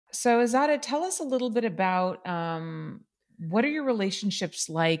So, Azada, tell us a little bit about what are your relationships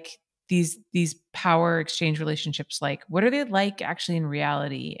like? These power exchange relationships like? What are they like actually in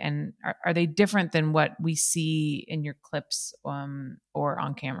reality? And are they different than what we see in your clips or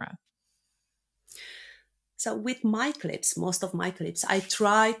on camera? So with my clips, most of my clips, I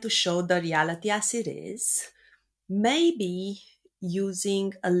try to show the reality as it is, maybe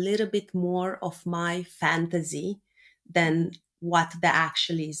using a little bit more of my fantasy than what the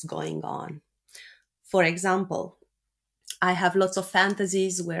actually is going on. For example, I have lots of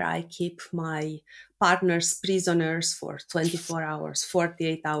fantasies where I keep my partners prisoners for 24 hours,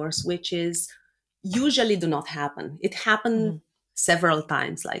 48 hours, which is usually do not happen. It happened Hmm. several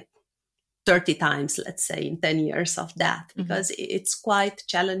times, like 30 times, let's say, in 10 years of that, Hmm. because it's quite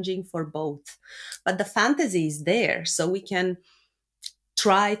challenging for both. But the fantasy is there, so we can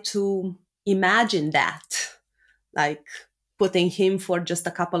try to imagine that, like putting him for just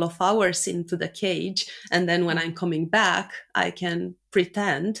a couple of hours into the cage. And then when I'm coming back, I can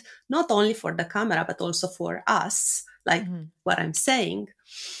pretend, not only for the camera, but also for us, like Hmm. what I'm saying,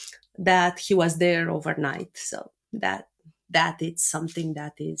 that he was there overnight. So that it's something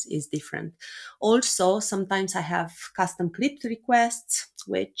that is different. Also, sometimes I have custom clip requests,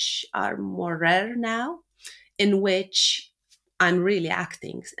 which are more rare now, in which I'm really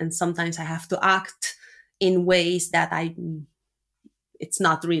acting, and sometimes I have to act in ways that it's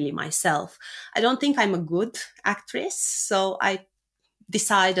not really myself. I don't think I'm a good actress, so I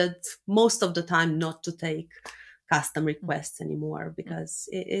decided most of the time not to take custom requests anymore, because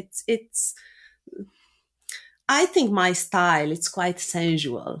it's I think my style, it's quite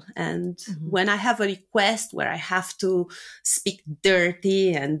sensual. And Hmm. when I have a request where I have to speak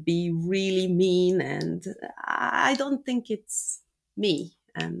dirty and be really mean, and I don't think it's me.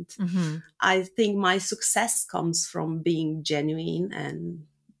 And Hmm. I think my success comes from being genuine and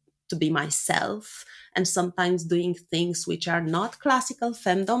to be myself, and sometimes doing things which are not classical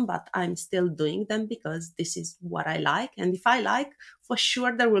femdom, but I'm still doing them because this is what I like. And if I like, for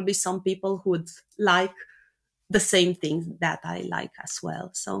sure, there will be some people who would like the same things that I like as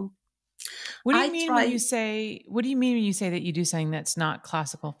well. So What do you I mean when you try. say? What do you mean when you say that you do something that's not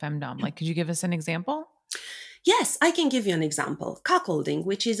classical femdom? Like, could you give us an example? Yes, I can give you an example. Cuckolding,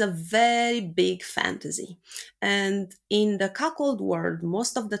 which is a very big fantasy. And in the cuckold world,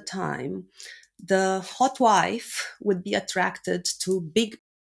 most of the time, the hot wife would be attracted to big,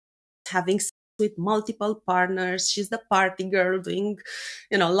 having sex with multiple partners. She's the party girl doing,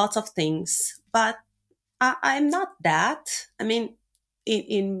 lots of things. But I'm not that. I mean,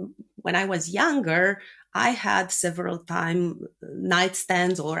 in when I was younger, I had several time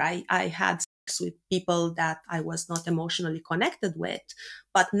nightstands, or I had sex with people that I was not emotionally connected with.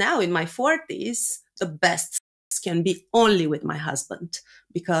 But now in my 40s, the best sex can be only with my husband,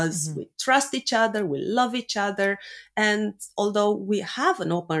 because Hmm. we trust each other, we love each other. And although we have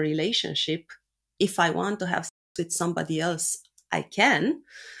an open relationship, if I want to have sex with somebody else, I can.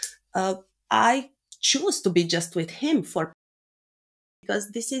 I choose to be just with him, for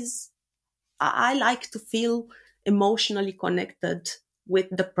because this is I like to feel emotionally connected with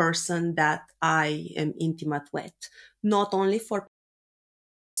the person that I am intimate with, not only for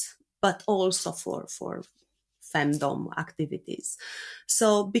but also for femdom activities.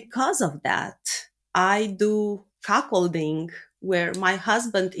 So because of that, I do cuckolding where my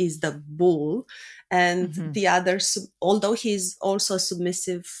husband is the bull, and Hmm. the others, although he's also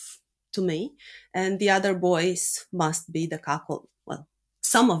submissive to me, and the other boys must be the cuckold. Well,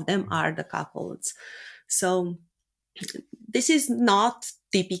 some of them are the cuckolds. So this is not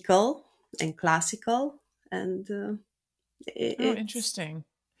typical and classical, and Oh, it's. interesting.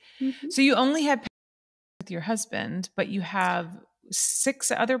 Mhm. So you only had with your husband, but you have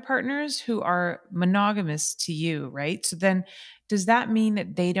six other partners who are monogamous to you, right? So then does that mean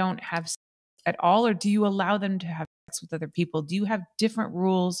that they don't have sex at all, or do you allow them to have sex with other people? Do you have different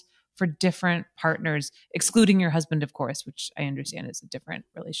rules for different partners, excluding your husband, of course, which I understand is a different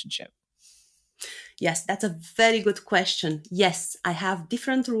relationship? Yes, that's a very good question. Yes, I have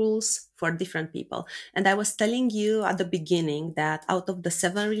different rules for different people. And I was telling you at the beginning that out of the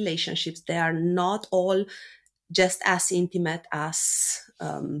 7 relationships, they are not all just as intimate as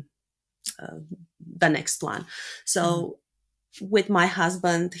uh, the next one. Hmm. So with my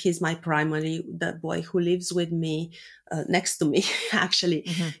husband, he's my primary, the boy who lives with me, next to me. Actually,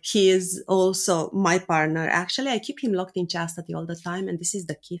 Hmm. he is also my partner. Actually, I keep him locked in chastity all the time, and this is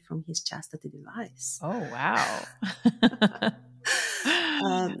the key from his chastity device. Oh, wow.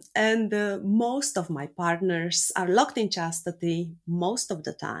 And most of my partners are locked in chastity most of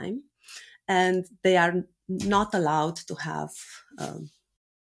the time, and they are not allowed to have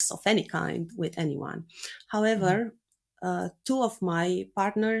of any kind with anyone. However, two of my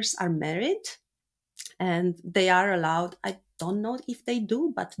partners are married, and they are allowed, I don't know if they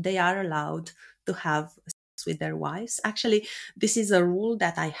do, but they are allowed to have sex with their wives. Actually, this is a rule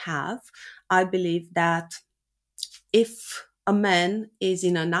that I have. I believe that if a man is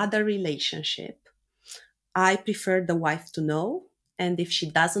in another relationship, I prefer the wife to know. And if she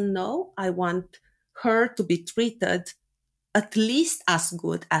doesn't know, I want her to be treated at least as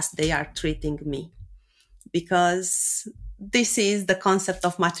good as they are treating me, because this is the concept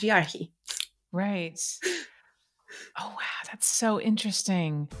of matriarchy. Right. Oh, wow. That's so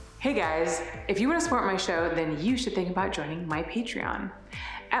interesting. Hey guys, if you want to support my show, then you should think about joining my Patreon.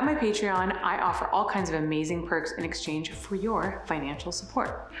 At my Patreon, I offer all kinds of amazing perks in exchange for your financial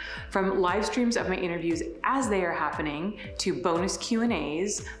support. From live streams of my interviews as they are happening, to bonus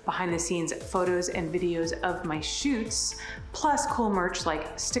Q&As, behind the scenes photos and videos of my shoots, plus cool merch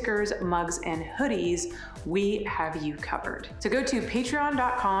like stickers, mugs, and hoodies, we have you covered. So go to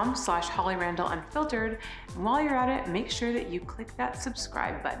patreon.com/HollyRandallUnfiltered, and while you're at it, make sure that you click that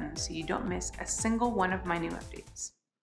subscribe button so you don't miss a single one of my new updates.